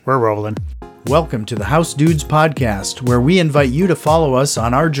We're rolling. Welcome to the House Dudes podcast, where we invite you to follow us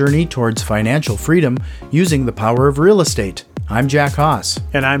on our journey towards financial freedom using the power of real estate. I'm Jack Haas.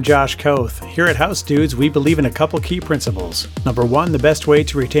 And I'm Josh Koth. Here at House Dudes, we believe in a couple key principles. Number one, the best way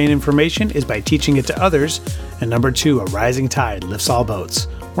to retain information is by teaching it to others. And number two, a rising tide lifts all boats.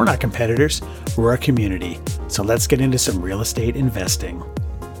 We're not competitors, we're a community. So let's get into some real estate investing.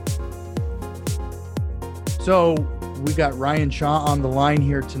 So we got Ryan Chaw on the line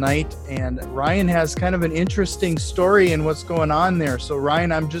here tonight, and Ryan has kind of an interesting story in what's going on there. So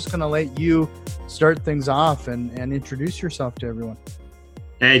Ryan, I'm just going to let you start things off and introduce yourself to everyone.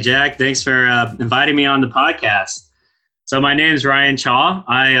 Hey, Jack. Thanks for inviting me on the podcast. So my name is Ryan Chaw.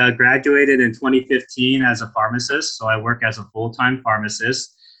 I graduated in 2015 as a pharmacist, so I work as a full-time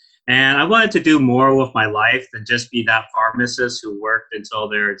pharmacist. And I wanted to do more with my life than just be that pharmacist who worked until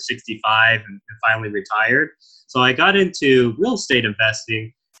they're 65 and finally retired. So I got into real estate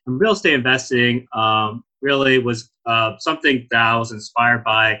investing. And real estate investing really was something that I was inspired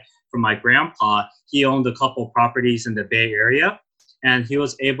by from my grandpa. He owned a couple properties in the Bay Area, and he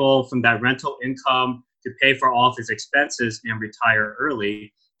was able, from that rental income, to pay for all of his expenses and retire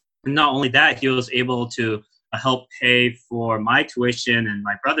early. And not only that, he was able to help pay for my tuition and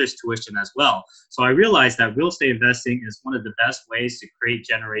my brother's tuition as well. So I realized that real estate investing is one of the best ways to create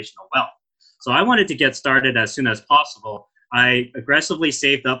generational wealth. So I wanted to get started as soon as possible. I aggressively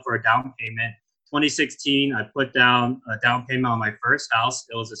saved up for a down payment. 2016, I put down a down payment on my first house.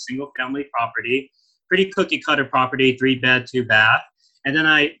 It was a single family property, pretty cookie cutter property, 3-bed, 2-bath. And then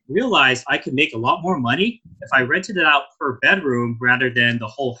I realized I could make a lot more money if I rented it out per bedroom rather than the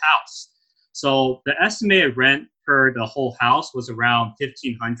whole house. So the estimated rent per the whole house was around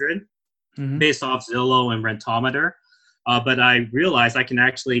 $1,500 based off Zillow and Rentometer. But I realized I can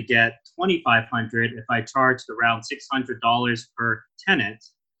actually get $2,500 if I charged around $600 per tenant.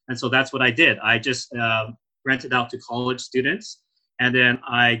 And so that's what I did. I just rented out to college students. And then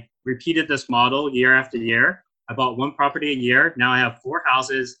I repeated this model year after year. I bought one property a year. Now I have 4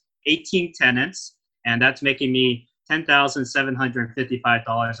 houses, 18 tenants, and that's making me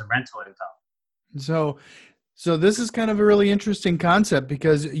 $10,755 of rental income. So this is kind of a really interesting concept,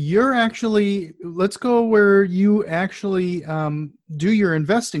 because you're actually, let's go where you actually do your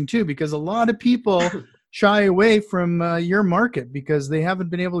investing too, because a lot of people shy away from your market because they haven't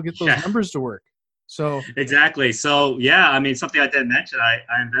been able to get those numbers to work. So exactly. So yeah, I mean, something I didn't mention, I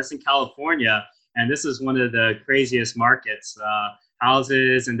invest in California, and this is one of the craziest markets.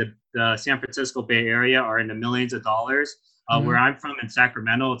 Houses in the San Francisco Bay Area are in the millions of dollars. Where I'm from in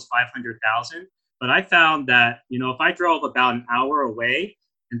Sacramento, it's $500,000. But I found that, if I drove about an hour away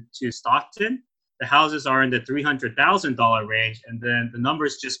to Stockton, the houses are in the $300,000 range, and then the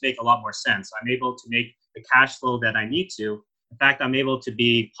numbers just make a lot more sense. I'm able to make the cash flow that I need to. In fact, I'm able to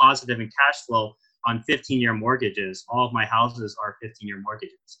be positive in cash flow on 15-year mortgages. All of my houses are 15-year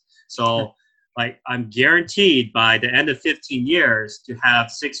mortgages. So I'm guaranteed by the end of 15 years to have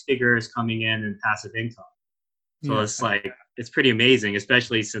 6 figures coming in passive income. So it's pretty amazing,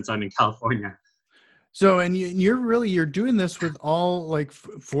 especially since I'm in California. So, and you're doing this with all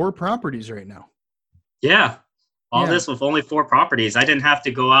 4 properties right now. Yeah. This with only 4 properties. I didn't have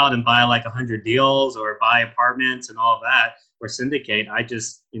to go out and buy 100 deals or buy apartments and all of that or syndicate. I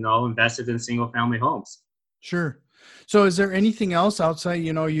just, invested in single family homes. Sure. So is there anything else outside,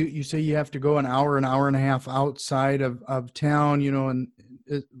 you say you have to go an hour and a half outside of town, and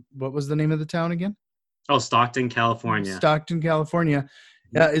what was the name of the town again? Oh, Stockton, California. Stockton, California.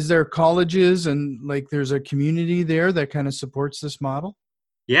 Is there colleges and there's a community there that kind of supports this model?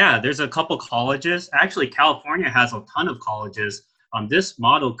 Yeah, there's a couple colleges. Actually, California has a ton of colleges. This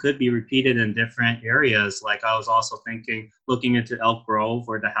model could be repeated in different areas. I was also looking into Elk Grove,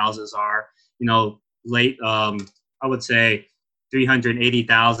 where the houses are, late, I would say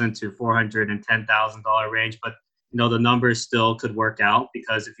 $380,000 to $410,000 range. But, the numbers still could work out,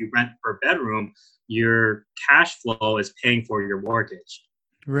 because if you rent per bedroom, your cash flow is paying for your mortgage.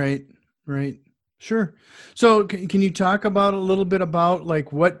 Right. Sure. So can you talk about a little bit about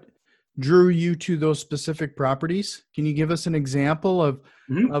what drew you to those specific properties? Can you give us an example of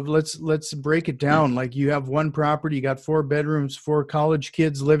let's break it down. You have one property, you got 4 bedrooms, 4 college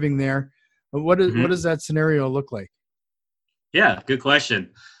kids living there. What does that scenario look like? Yeah, good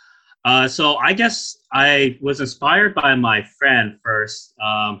question. So I guess I was inspired by my friend first,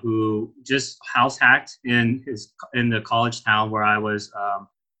 who just house hacked in the college town where I was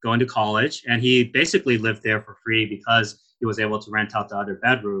going to college, and he basically lived there for free because he was able to rent out the other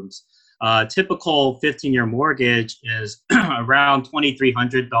bedrooms. Typical 15-year mortgage is around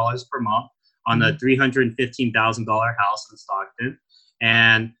 $2,300 per month on a $315,000 house in Stockton.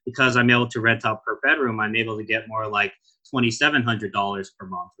 And because I'm able to rent out per bedroom, I'm able to get more like $2,700 per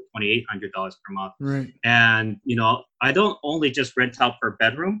month or $2,800 per month. Right. And, I don't only just rent out per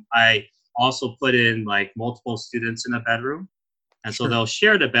bedroom. I also put in like multiple students in a bedroom. And so they'll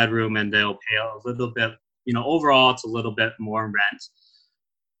share the bedroom and they'll pay a little bit, overall it's a little bit more rent.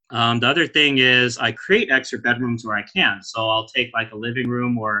 The other thing is I create extra bedrooms where I can. So I'll take like a living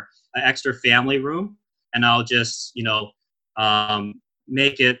room or an extra family room, and I'll just,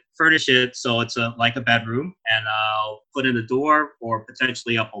 furnish it so it's like a bedroom, and I'll put in a door or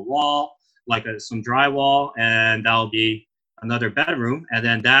potentially up a wall, like some drywall, and that'll be another bedroom. And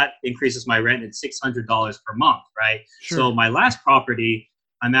then that increases my rent at $600 per month, right? Sure. So my last property,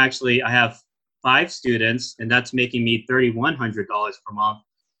 I have 5 students, and that's making me $3,100 per month.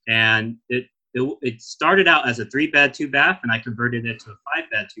 And it started out as a 3-bed, 2-bath, and I converted it to a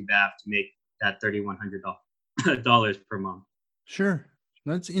 5-bed, 2-bath to make that $3,100 per month. Sure.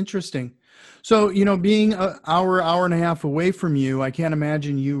 That's interesting. So, being an hour and a half away from you, I can't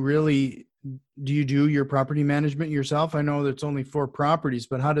imagine do you do your property management yourself? I know that's only 4 properties,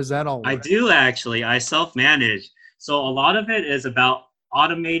 but how does that all work? I do actually. I self-manage. So a lot of it is about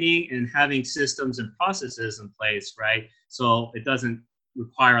automating and having systems and processes in place, right? So it doesn't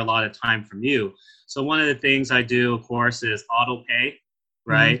require a lot of time from you. So one of the things I do, of course, is auto pay,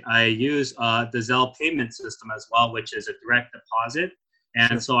 right? I use the Zelle payment system as well, which is a direct deposit.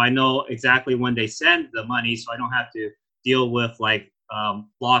 And so I know exactly when they send the money, so I don't have to deal with like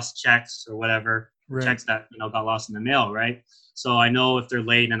lost checks or whatever, checks that got lost in the mail, right? So I know if they're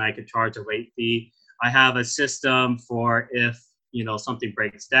late and I could charge a late fee. I have a system for if something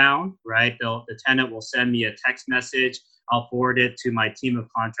breaks down, right? The tenant will send me a text message. I'll forward it to my team of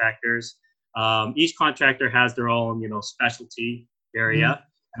contractors. Each contractor has their own specialty area,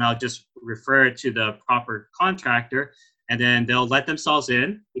 and I'll just refer it to the proper contractor. And then they'll let themselves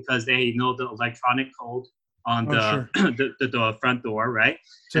in because they know the electronic code on the front door, right?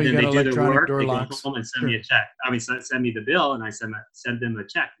 So and then they do their work, they go home and send me a check. Send me the bill, and I send them a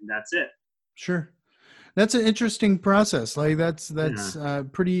check, and that's it. Sure. That's an interesting process. Like that's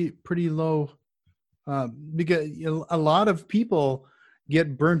pretty low, because a lot of people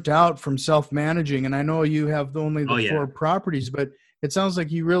get burnt out from self-managing. And I know you have only the 4 properties, but it sounds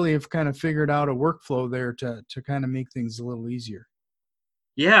like you really have kind of figured out a workflow there to kind of make things a little easier.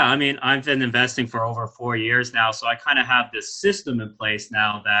 Yeah, I've been investing for over 4 years now, so I kind of have this system in place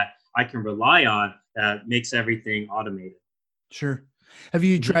now that I can rely on that makes everything automated. Sure. Have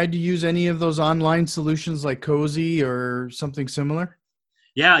you tried to use any of those online solutions like Cozy or something similar?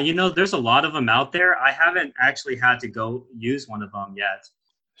 Yeah, there's a lot of them out there. I haven't actually had to go use one of them yet.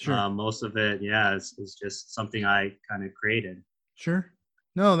 Sure. Most of it, is just something I kind of created. Sure.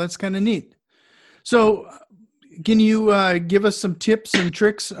 No, that's kind of neat. So can you give us some tips and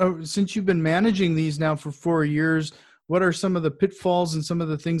tricks since you've been managing these now for 4 years? What are some of the pitfalls and some of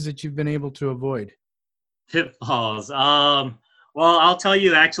the things that you've been able to avoid? Pitfalls. Well, I'll tell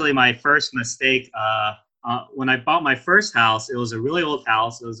you actually my first mistake. When I bought my first house, it was a really old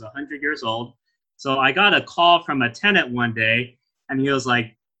house. It was 100 years old. So I got a call from a tenant one day, and he was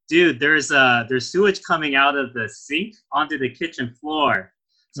like, dude, there's sewage coming out of the sink onto the kitchen floor.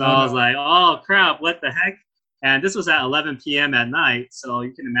 So I was like, oh crap, what the heck? And this was at 11 p.m. at night. So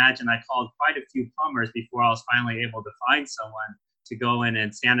you can imagine I called quite a few plumbers before I was finally able to find someone to go in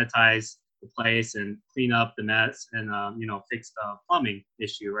and sanitize the place and clean up the mess and, fix the plumbing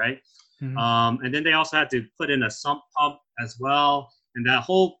issue, right? Mm-hmm. And then they also had to put in a sump pump as well. And that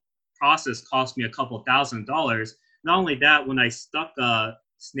whole process cost me a couple $1,000s. Not only that, when I stuck a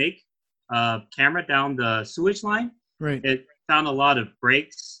snake camera down the sewage line, it found a lot of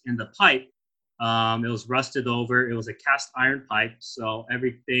breaks in the pipe. It was rusted over. It was a cast iron pipe, so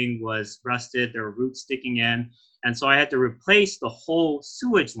everything was rusted. There were roots sticking in. And so I had to replace the whole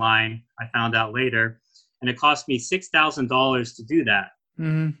sewage line, I found out later, and it cost me $6,000 to do that.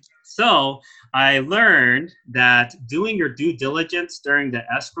 Mm-hmm. So I learned that doing your due diligence during the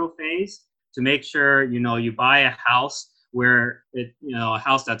escrow phase to make sure, you buy a house where a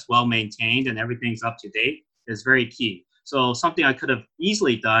house that's well maintained and everything's up to date is very key. So something I could have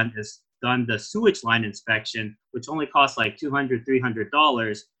easily done is done the sewage line inspection, which only costs like $200,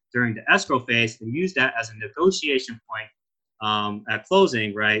 $300 during the escrow phase, and use that as a negotiation point at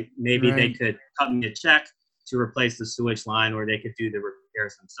closing, right? Maybe they could cut me a check to replace the sewage line, or they could do the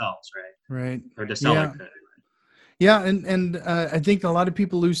repairs themselves, right? Right. Or the seller could. Yeah, and I think a lot of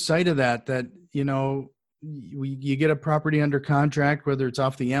people lose sight of that you get a property under contract, whether it's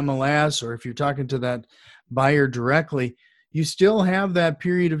off the MLS or if you're talking to that buyer directly, you still have that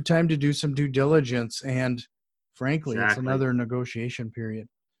period of time to do some due diligence. And frankly, it's Exactly. another negotiation period.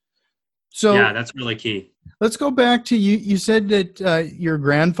 So Yeah, that's really key. let's go back to you. You said that your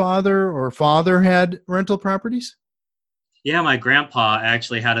grandfather or father had rental properties? Yeah, my grandpa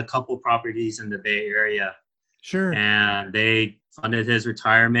actually had a couple properties in the Bay Area, Sure. and they funded his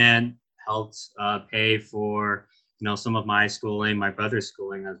retirement, helped pay for some of my schooling, my brother's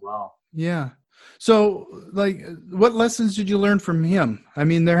schooling as well. Yeah. So, like, what lessons did you learn from him? I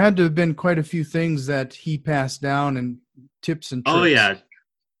mean, there had to have been quite a few things that he passed down and tips and Oh tricks. yeah,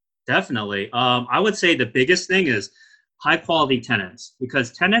 definitely. I would say the biggest thing is high quality tenants,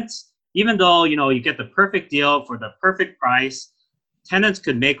 because tenants, even though you get the perfect deal for the perfect price, tenants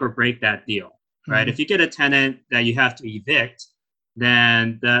could make or break that deal, right? Mhm. If you get a tenant that you have to evict,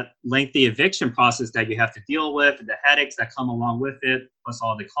 then the lengthy eviction process that you have to deal with, and the headaches that come along with it, plus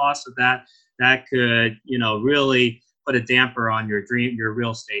all the costs of that, that could really put a damper on your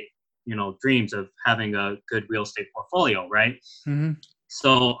real estate dreams of having a good real estate portfolio, right? Mhm.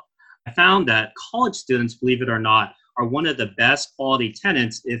 So I found that college students, believe it or not, are one of the best quality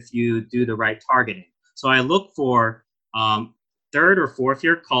tenants if you do the right targeting. So I look for third or fourth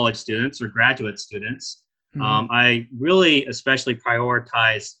year college students or graduate students. Mhm. I really especially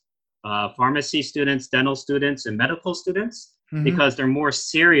prioritize pharmacy students, dental students, and medical students Mhm. because they're more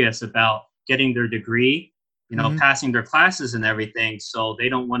serious about getting their degree, Mhm. passing their classes and everything. So they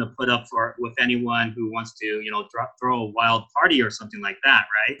don't want to put up with anyone who wants to, throw a wild party or something like that,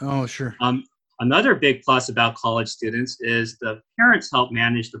 right? Oh, sure. Um, Another big plus about college students is the parents help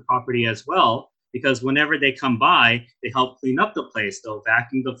manage the property as well, because whenever they come by, they help clean up the place. They'll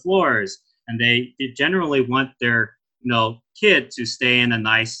vacuum the floors, and they generally want their kid to stay in a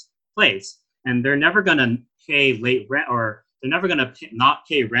nice place. And they're never going to pay late rent, or they're never going to not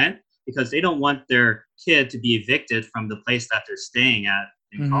pay rent because they don't want their kid to be evicted from the place that they're staying at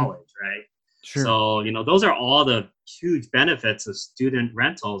in Mhm. college, right? Sure. So, those are all the huge benefits of student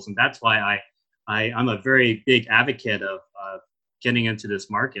rentals. And that's why I'm a very big advocate of getting into this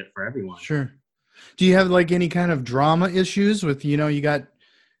market for everyone. Sure. Do you have like any kind of drama issues with, you got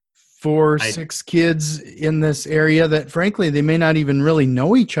four, I, 6 kids in this area that frankly, they may not even really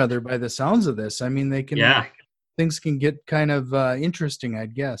know each other by the sounds of this. I mean, yeah, things can get kind of interesting,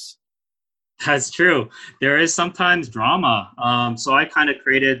 I'd guess. that's true. There is sometimes drama. So I kind of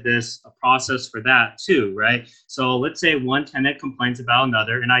created this a process for that too, right? So let's say one tenant complains about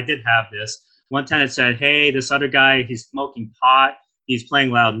another, and I did have this. One tenant said, "Hey, this other guy, he's smoking pot, he's playing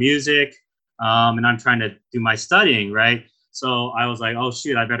loud music, and I'm trying to do my studying, right?" So I was like, "Oh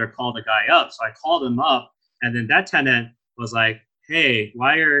shoot, I better call the guy up." So I called him up, and then that tenant was like, "Hey,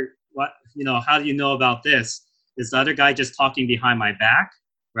 how do you know about this? Is the other guy just talking behind my back?"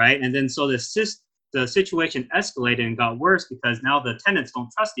 Right? And then so the situation escalated and got worse because now the tenants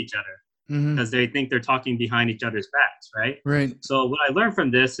don't trust each other Hmm. because they think they're talking behind each other's backs, right? Right. So what I learned from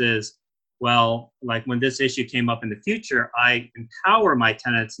this is, well, like when this issue came up in the future, I empower my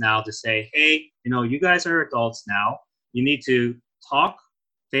tenants now to say, hey, you guys are adults now. You need to talk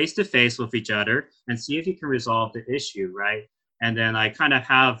face to face with each other and see if you can resolve the issue, right? And then I kind of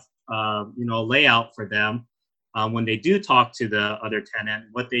have a layout for them when they do talk to the other tenant,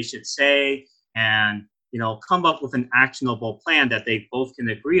 what they should say, and come up with an actionable plan that they both can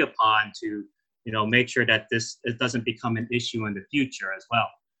agree upon to make sure that it doesn't become an issue in the future as well.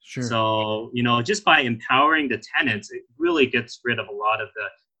 Sure. So just by empowering the tenants, it really gets rid of a lot of the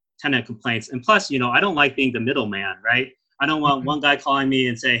tenant complaints. And plus, I don't like being the middleman, right? I don't want Mhm. one guy calling me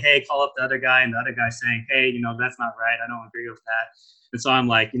and say, hey, call up the other guy, and the other guy saying, hey, that's not right, I don't agree with that. And so I'm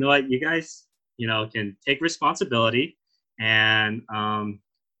like, you know what, you guys can take responsibility and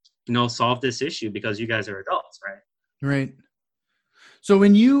solve this issue because you guys are adults, right? Right. So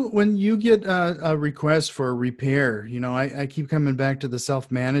when you get a request for a repair, I keep coming back to the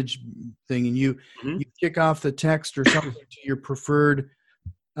self-managed thing, and you Mm-hmm. kick off the text or something to your preferred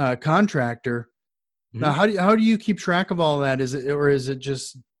contractor. Now, Mm-hmm. how do you keep track of all that? Is it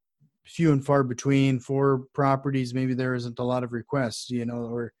just few and far between for properties? Maybe there isn't a lot of requests,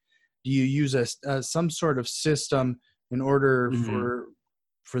 or do you use some sort of system in order Mm-hmm.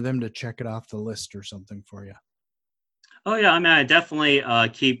 for them to check it off the list or something for you? Oh yeah, I mean, I definitely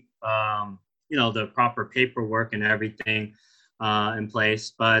keep the proper paperwork and everything in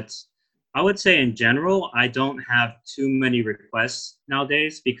place, but I would say in general, I don't have too many requests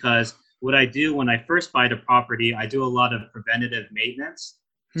nowadays because what I do when I first buy the property, I do a lot of preventative maintenance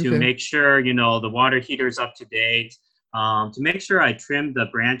to Okay. make sure the water heater's up to date, to make sure I trim the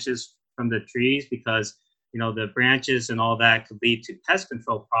branches from the trees because the branches and all that could lead to pest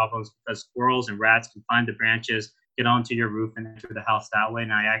control problems because squirrels and rats can climb the branches, get onto your roof and enter the house that way.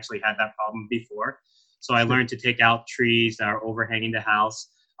 And I actually had that problem before. So I learned to take out trees that are overhanging the house.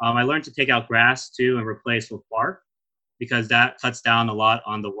 I learned to take out grass too and replace with bark, because that cuts down a lot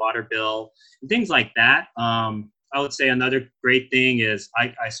on the water bill and things like that. I would say another great thing is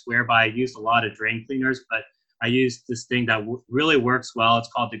I swear by, I use a lot of drain cleaners, but I use this thing that really works well. It's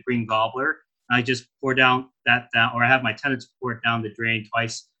called the Green Gobbler. I just pour down or I have my tenants pour it down the drain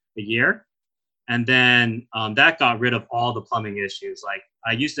twice a year. And then that got rid of all the plumbing issues. Like,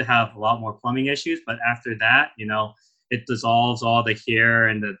 I used to have a lot more plumbing issues, but after that, it dissolves all the hair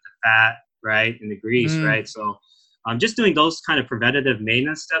and the fat, right, and the grease, right? So just doing those kind of preventative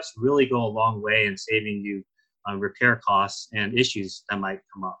maintenance steps really go a long way in saving you repair costs and issues that might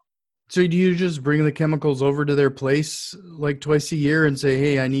come up. So do you just bring the chemicals over to their place like twice a year and say,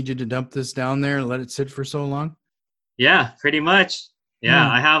 hey, I need you to dump this down there and let it sit for so long? Yeah, pretty much.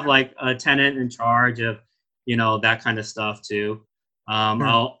 Yeah, I have like a tenant in charge of, that kind of stuff too.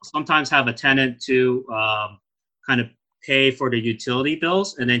 I'll sometimes have a tenant to kind of pay for the utility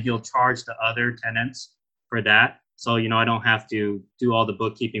bills, and then he'll charge the other tenants for that. So, I don't have to do all the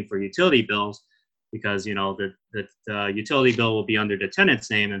bookkeeping for utility bills, because, the utility bill will be under the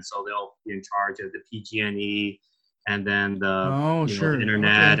tenant's name, and so they'll be in charge of the PG&E and then the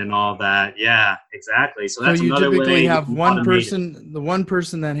internet and all that. Yeah, exactly. So that's you another way. Typically have one person, the one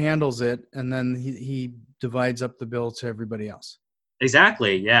person that handles it, and then he divides up the bill to everybody else.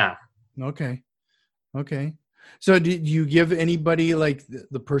 Exactly. Yeah. Okay. So did you give anybody, like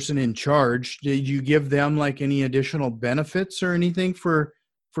the person in charge, did you give them like any additional benefits or anything for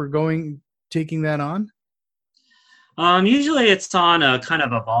taking that on? Usually it's on a kind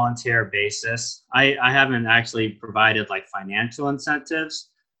of a volunteer basis. I haven't actually provided like financial incentives.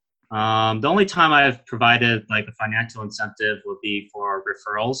 The only time I've provided like a financial incentive would be for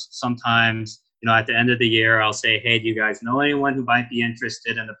referrals. Sometimes, at the end of the year, I'll say, hey, do you guys know anyone who might be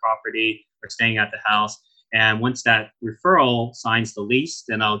interested in the property or staying at the house? And once that referral signs the lease,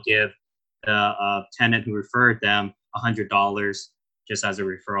 then I'll give the tenant who referred them $100 just as a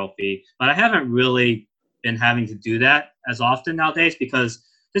referral fee. But I haven't really been having to do that as often nowadays, because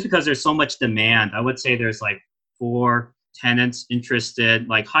there's so much demand. I would say there's like 4 tenants interested,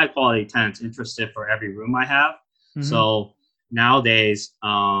 like high quality tenants interested for every room I have. Mm-hmm. So nowadays,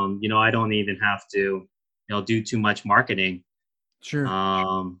 I don't even have to, do too much marketing. Sure.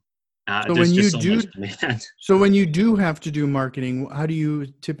 So when you so when you do have to do marketing, how do you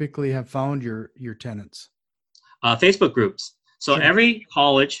typically have found your tenants? Facebook groups. So every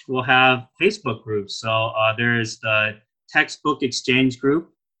college will have Facebook groups. So there's the textbook exchange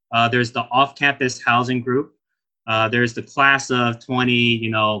group. There's the off-campus housing group. There's the class of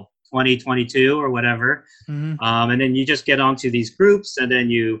 2022 or whatever. Mm-hmm. And then you just get onto these groups, and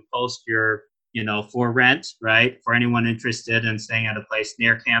then you post your, for rent, right? For anyone interested in staying at a place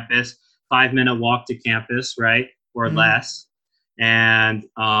near campus, 5-minute walk to campus, right? Or less. And,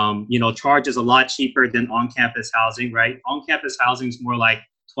 charge is a lot cheaper than on-campus housing, right? On-campus housing is more like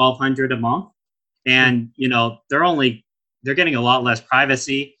 $1,200 a month. And, they're getting a lot less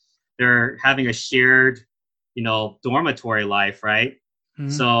privacy. They're having a shared, dormitory life, right? Mm-hmm.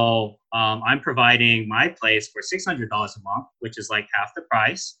 So I'm providing my place for $600 a month, which is like half the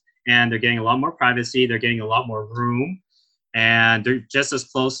price. And they're getting a lot more privacy. They're getting a lot more room. And they're just as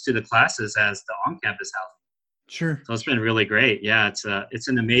close to the classes as the on-campus housing. Sure. So it's been really great. Yeah, it's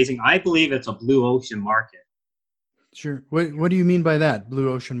an amazing, I believe it's a blue ocean market. Sure. What do you mean by that,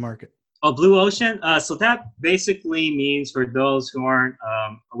 blue ocean market? Oh, blue ocean. So that basically means, for those who aren't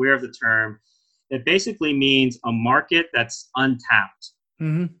aware of the term, it basically means a market that's untapped.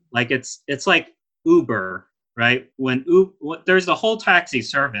 Mm-hmm. Like it's like Uber, right? When there's the whole taxi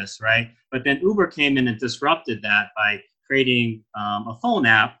service, right? But then Uber came in and disrupted that by creating a phone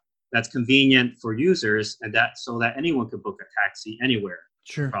app that's convenient for users, and so that anyone could book a taxi anywhere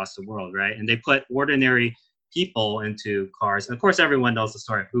across the world, right? And they put ordinary people into cars. And of course, everyone knows the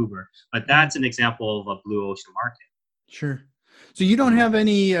story of Uber, but that's an example of a blue ocean market. Sure. So you don't have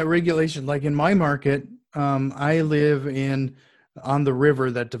any regulation, like in my market. I live on the river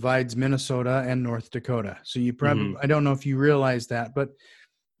that divides Minnesota and North Dakota. So you probably, I don't know if you realize that, but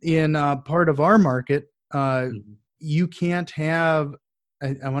in part of our market, you can't have,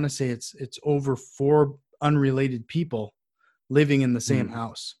 I want to say it's over 4 unrelated people living in the same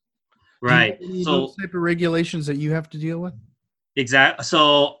house. Right. So those type of regulations that you have to deal with? Exactly.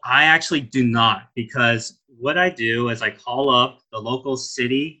 So I actually do not, because what I do is I call up the local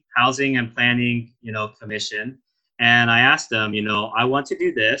city housing and planning, commission, and I ask them, I want to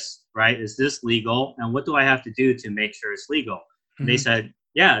do this, right? Is this legal? And what do I have to do to make sure it's legal? And they said,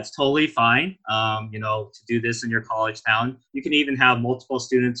 yeah, it's totally fine. To do this in your college town. You can even have multiple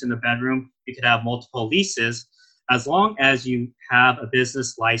students in the bedroom. You could have multiple leases, as long as you have a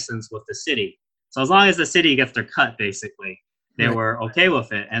business license with the city. So as long as the city gets their cut, basically, they Right. were okay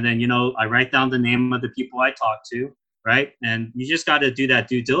with it. And then I write down the name of the people I talk to, right? And you just got to do that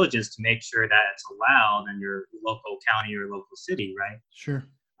due diligence to make sure that it's allowed in your local county or local city, right? Sure.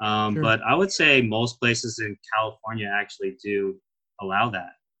 Sure. But I would say most places in California actually do allow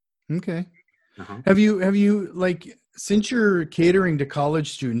that. Okay. Uh-huh. Have you like, since you're catering to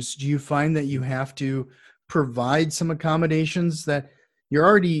college students, do you find that you have to provide some accommodations, that you're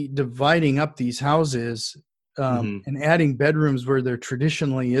already dividing up these houses, Mm-hmm. and adding bedrooms where there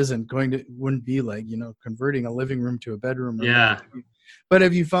traditionally wouldn't be, like, converting a living room to a bedroom or what Yeah. have you. But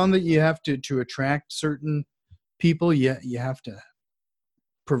have you found that you have to attract certain people, you have to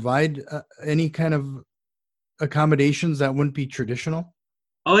provide any kind of accommodations that wouldn't be traditional?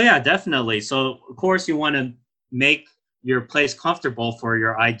 Oh yeah, definitely. So of course you want to make your place comfortable for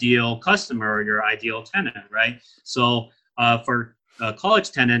your ideal customer or your ideal tenant, right? So for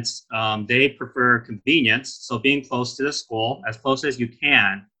college tenants, they prefer convenience. So being close to the school, as close as you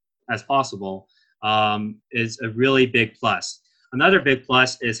can, as possible, is a really big plus. Another big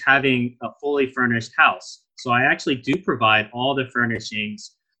plus is having a fully furnished house. So I actually do provide all the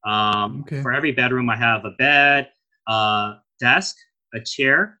furnishings. Okay. For every bedroom, I have a bed, desk, a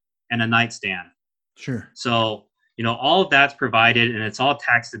chair, and a nightstand. Sure. So, all of that's provided and it's all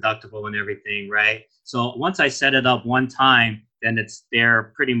tax deductible and everything, right? So once I set it up one time, then it's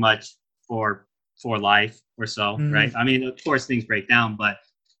there pretty much for life or so, right? Mhm. I mean, of course things break down, but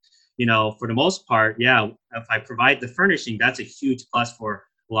for the most part, yeah, if I provide the furnishing, that's a huge plus for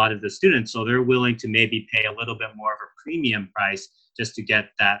a lot of the students. So they're willing to maybe pay a little bit more of a premium price just to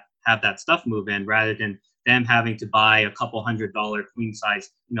have that stuff move in, rather than them having to buy a couple $100 queen size,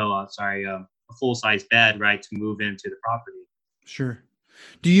 a full size bed, right, to move into the property. Sure.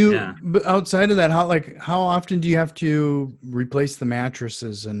 Do you, Yeah. but outside of that, how often do you have to replace the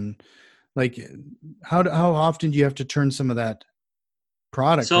mattresses, and, like, how often do you have to turn some of that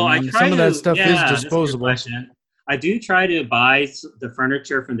product? I So I mean, try some of that to, stuff is yeah, that's a good disposable. question. I do try to buy the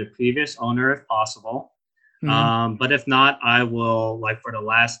furniture from the previous owner if possible. Hmm. But if not, I will, like for the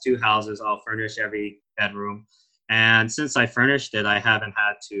last two houses, I'll furnish every bedroom. And since I furnished it, I haven't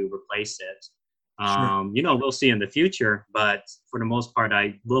had to replace it. Sure. We'll see in the future, but for the most part,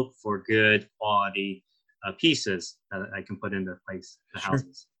 I look for good quality pieces that I can put into the Sure.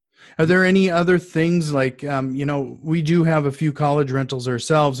 houses. Are there any other things, like, we do have a few college rentals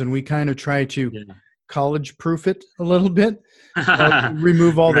ourselves, and we kind of try to Yeah. college proof it a little bit.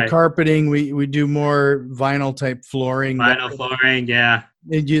 Remove all the Right. carpeting. We do more vinyl type flooring. That Vinyl flooring. Yeah.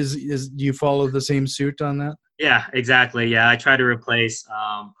 do you follow the same suit on that? Yeah, exactly. Yeah, I try to replace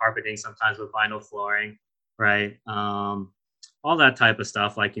carpeting sometimes with vinyl flooring, right? All that type of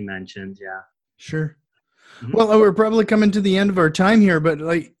stuff, like you mentioned. Yeah. Sure. Mhm. Well, we're probably coming to the end of our time here, but,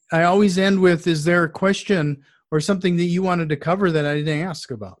 like, I always end with, is there a question or something that you wanted to cover that I didn't ask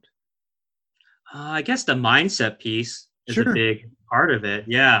about? I guess the mindset piece is a Sure. big part of it.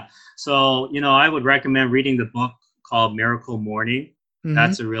 Yeah. So, I would recommend reading the book called Miracle Morning. Hmm.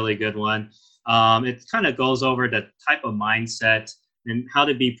 That's a really good one. It kind of goes over the type of mindset and how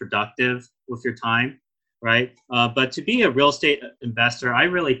to be productive with your time, right? But to be a real estate investor, I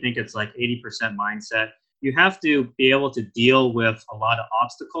really think it's like 80% mindset. You have to be able to deal with a lot of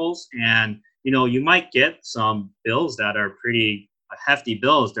obstacles, and you might get some bills that are pretty hefty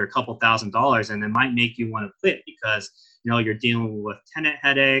bills. They're a couple $1,000s, and it might make you want to quit because you're dealing with tenant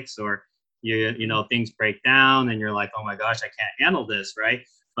headaches, or things break down and you're like, oh my gosh, I can't handle this, right?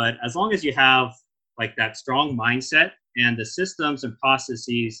 But as long as you have like that strong mindset and the systems and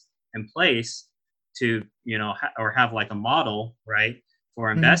processes in place to or have like a model, right, for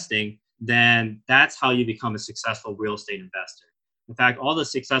Hmm. investing, then that's how you become a successful real estate investor. In fact, all the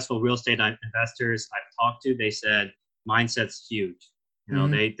successful real estate investors I've talked to, they said mindset's huge.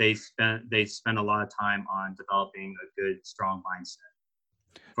 Hmm. They spend a lot of time on developing a good, strong mindset.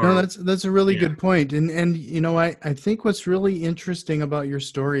 No, For that's a really Yeah, good point. And I think what's really interesting about your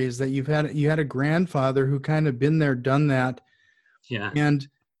story is that you had a grandfather who kind of been there, done that, yeah, and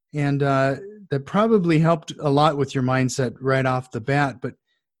that probably helped a lot with your mindset right off the bat. But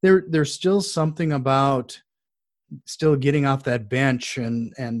there's still something about still getting off that bench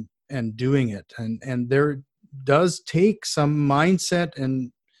and doing it, and there does take some mindset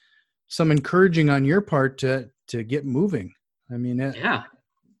and some encouraging on your part to get moving. I mean, yeah.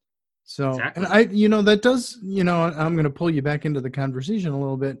 So, exactly. and that does, I'm going to pull you back into the conversation a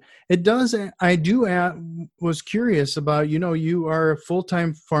little bit. It does. Was curious about, you are a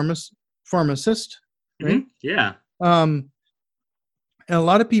full-time pharmacist, right? Yeah. And a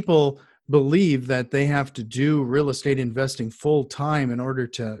lot of people believe that they have to do real estate investing full time in order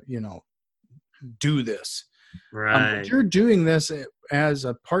to, do this. Right. But you're doing this as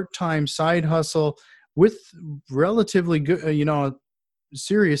a part-time side hustle with relatively good,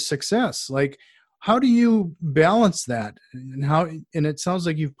 serious success. Like, how do you balance that? And it sounds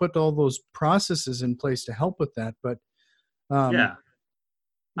like you've put all those processes in place to help with that. But Yeah.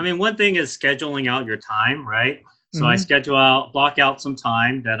 I mean, one thing is scheduling out your time, right? So I mm-hmm. block out some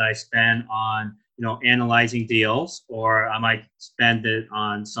time that I spend on, analyzing deals, or I might spend it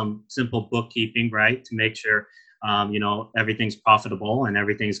on some simple bookkeeping, right? To make sure, everything's profitable and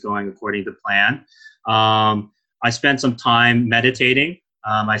everything's going according to plan. I spend some time meditating.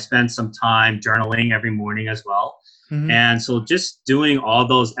 I spend some time journaling every morning as well. Mm-hmm. And so just doing all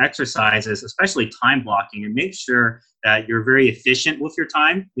those exercises, especially time blocking, and make sure that you're very efficient with your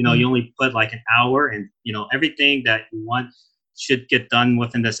time. You only put like an hour, and, everything that you want should get done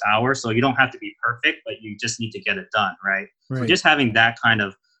within this hour. So you don't have to be perfect, but you just need to get it done, right? So just having that kind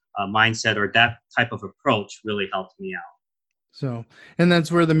of mindset or that type of approach really helped me out. So, and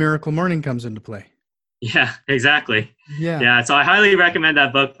that's where the Miracle Morning comes into play. Yeah, exactly. Yeah. So I highly recommend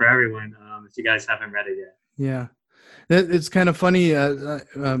that book for everyone if you guys haven't read it yet. Yeah. It's kind of funny.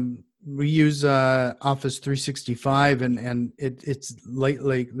 We use Office 365, and it's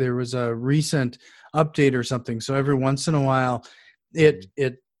like there was a recent update or something. So every once in a while, it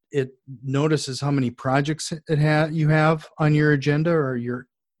notices how many projects you have on your agenda, or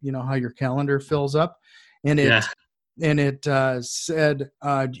how your calendar fills up, and it said,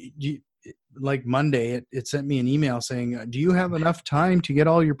 like Monday, it sent me an email saying, do you have enough time to get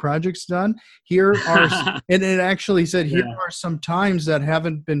all your projects done? Here are, and it actually said, here are some times that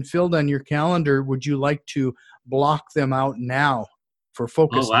haven't been filled on your calendar. Would you like to block them out now for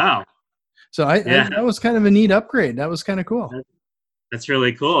focus? Oh, wow. So that was kind of a neat upgrade. That was kind of cool. That's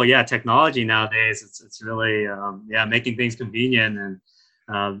really cool. Yeah. Technology nowadays, it's really, making things convenient and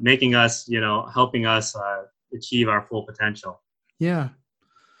making us, helping us achieve our full potential. Yeah.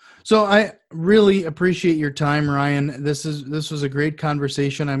 So I really appreciate your time, Ryan. This was a great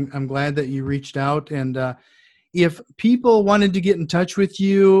conversation. I'm glad that you reached out. And if people wanted to get in touch with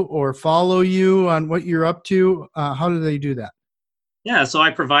you or follow you on what you're up to, how do they do that? Yeah, so I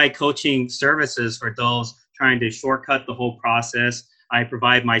provide coaching services for those trying to shortcut the whole process. I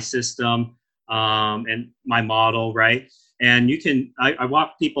provide my system and my model, right? And I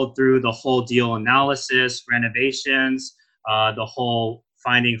walk people through the whole deal analysis, renovations, the whole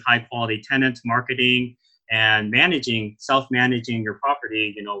finding high quality tenants, marketing, and self-managing your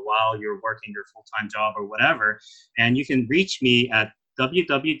property, while you're working your full-time job or whatever. And you can reach me at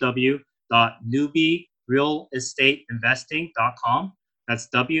www.newbierealestateinvesting.com. That's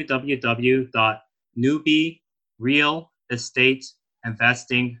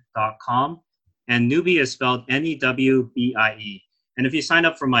www.newbierealestateinvesting.com. And Newbie is spelled Newbie. And if you sign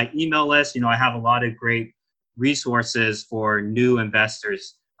up for my email list, I have a lot of great resources for new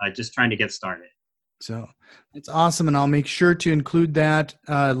investors just trying to get started. So it's awesome. And I'll make sure to include that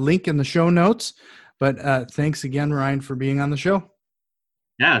link in the show notes. But thanks again, Ryan, for being on the show.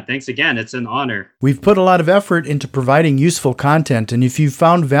 Yeah, thanks again. It's an honor. We've put a lot of effort into providing useful content. And if you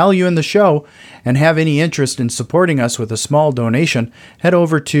found value in the show and have any interest in supporting us with a small donation, head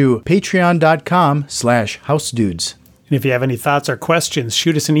over to patreon.com/housedudes. And if you have any thoughts or questions,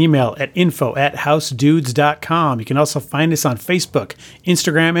 shoot us an email at info@housedudes.com. You can also find us on Facebook,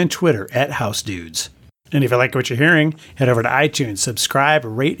 Instagram, and Twitter @housedudes. And if you like what you're hearing, head over to iTunes, subscribe,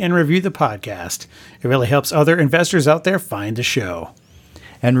 rate, and review the podcast. It really helps other investors out there find the show.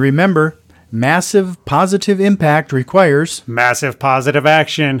 And remember, massive positive impact requires massive positive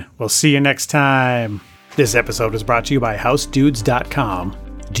action. We'll see you next time. This episode was brought to you by housedudes.com.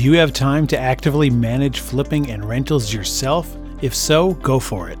 Do you have time to actively manage flipping and rentals yourself? If so, go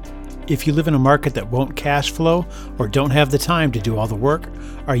for it. If you live in a market that won't cash flow or don't have the time to do all the work,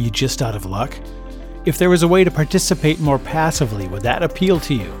 are you just out of luck? If there was a way to participate more passively, would that appeal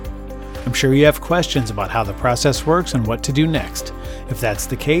to you? I'm sure you have questions about how the process works and what to do next. If that's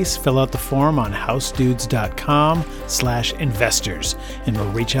the case, fill out the form on housedudes.com/investors, and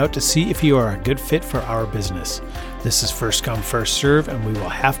we'll reach out to see if you are a good fit for our business. This is first come, first serve, and we will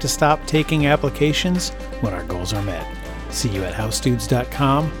have to stop taking applications when our goals are met. See you at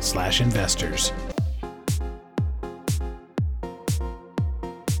housedudes.com/investors.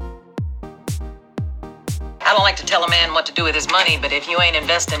 I don't like like to tell a man what to do with his money, but if you ain't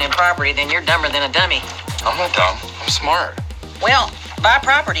investing in property, then you're dumber than a dummy. I'm not dumb. I'm smart. Well, buy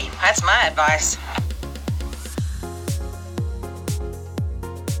property. That's my advice.